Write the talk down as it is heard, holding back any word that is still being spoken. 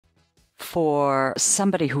for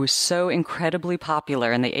somebody who was so incredibly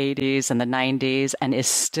popular in the 80s and the 90s and is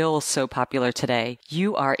still so popular today.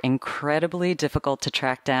 You are incredibly difficult to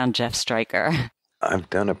track down, Jeff Stryker. I've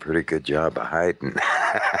done a pretty good job of hiding.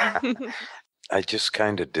 I just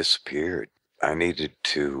kind of disappeared. I needed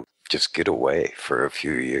to just get away for a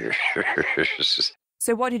few years.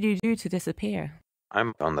 So what did you do to disappear?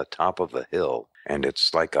 I'm on the top of a hill, and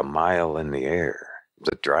it's like a mile in the air.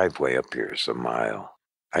 The driveway up here is a mile.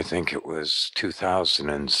 I think it was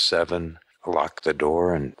 2007. I locked the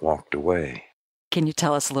door and walked away. Can you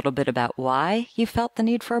tell us a little bit about why you felt the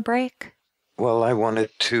need for a break? Well, I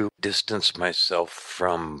wanted to distance myself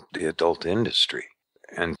from the adult industry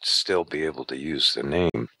and still be able to use the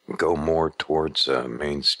name, go more towards a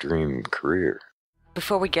mainstream career.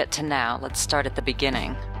 Before we get to now, let's start at the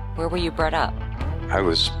beginning. Where were you brought up? I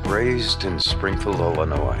was raised in Springfield,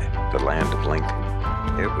 Illinois, the land of Lincoln.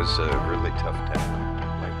 It was a really tough town.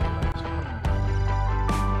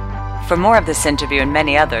 For more of this interview and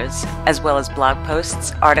many others, as well as blog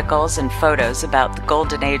posts, articles, and photos about the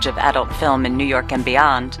golden age of adult film in New York and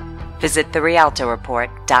beyond, visit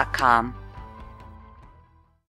therialtoreport.com.